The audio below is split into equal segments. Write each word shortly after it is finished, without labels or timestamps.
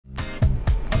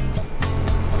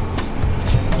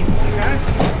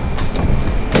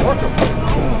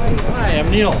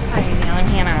Neil. Hi, Neil and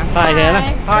Hannah. Hi, Hannah.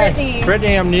 Hi. Brittany.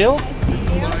 Brittany, I'm Neil.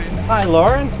 Hi,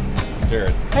 Lauren.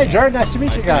 Jared. Hey, Jared, nice to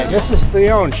meet you guys. This is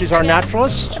Leon. She's our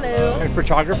naturalist Hello. and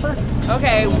photographer.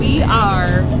 Okay, we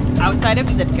are outside of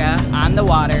Sitka on the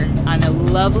water on a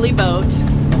lovely boat,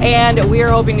 and we are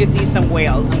hoping to see some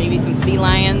whales, maybe some sea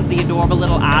lions, the adorable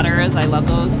little otters. I love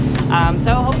those.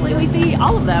 So hopefully we see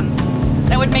all of them.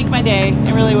 That would make my day.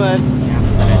 It really would.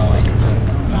 Yes, that I'd like.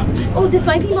 Oh, this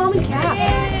might be Mom and Cat.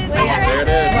 There it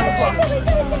is.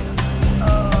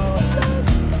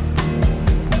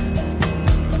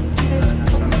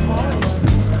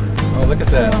 Oh, look at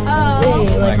that. Oh,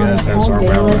 my God, there's our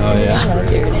round. Oh, yeah.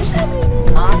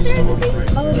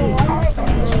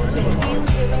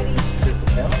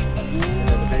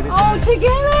 Oh,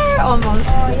 together! Almost.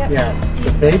 Oh, yeah. Yeah,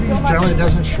 the baby generally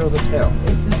doesn't show the tail.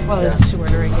 This is well, it's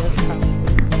shorter, I guess.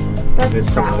 Probably.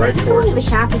 It's coming right towards us. The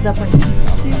calf is up right.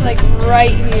 She's like right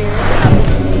here.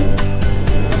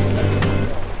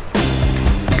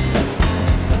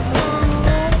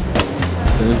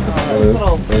 There's the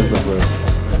blue. There's the blue.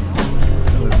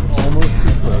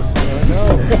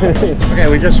 Okay,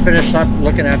 we just finished up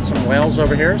looking at some whales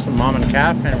over here, some mom and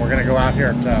calf, and we're going to go out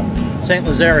here at St.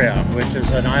 Lazaria, which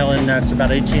is an island that's about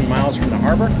 18 miles from the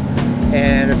harbor.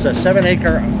 And it's a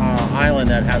 7-acre island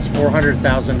that has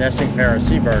 400,000 nesting pair of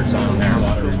seabirds on there.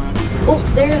 Oh,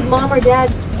 there's Mom or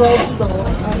Dad's bald eagle.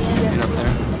 See it up there?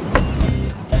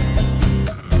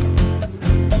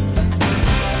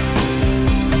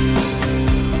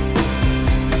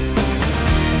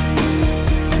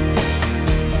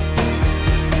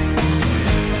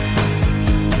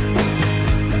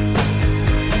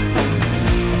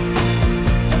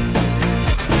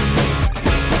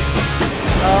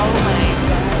 Oh my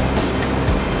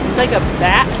god. It's like a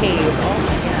bat cave. Oh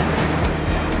my god.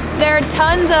 There are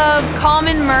tons of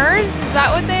common murres. Is that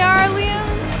what they are, Liam?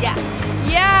 Yeah.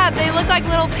 Yeah, they look like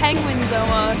little penguins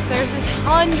almost. There's just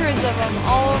hundreds of them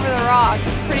all over the rocks.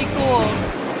 It's pretty cool.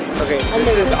 Okay,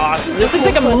 this is awesome. This looks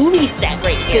like a movie set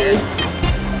right here.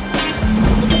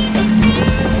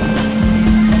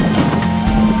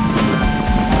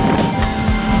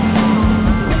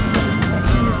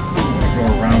 Go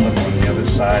around them on the other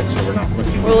side so we're not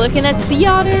looking. We're looking at sea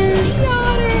otters. Sea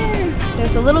otters.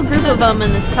 There's a little group of them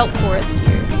in this kelp forest here.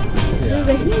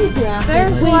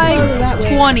 There's like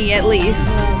 20 at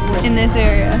least in this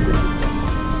area.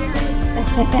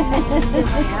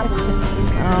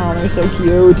 Oh, they're so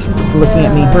cute. It's looking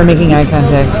at me. We're making eye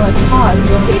contact.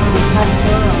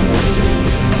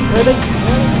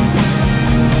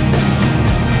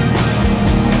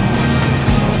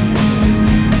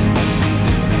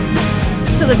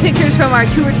 So the pictures from our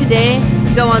tour today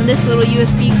go on this little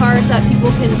USB cards that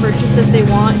people can purchase if they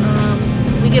want.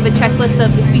 We give a checklist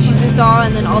of the species we saw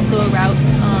and then also a route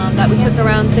that we took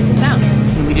around Sitka Sound.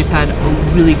 And we just had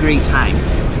a really great time.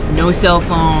 No cell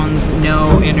phones,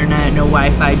 no internet, no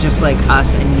Wi-Fi, just like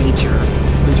us and nature.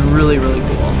 It was really, really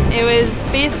cool. It was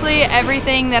basically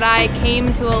everything that I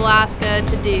came to Alaska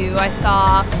to do. I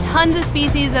saw tons of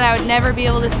species that I would never be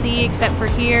able to see except for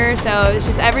here, so it was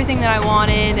just everything that I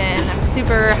wanted, and I'm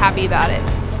super happy about it.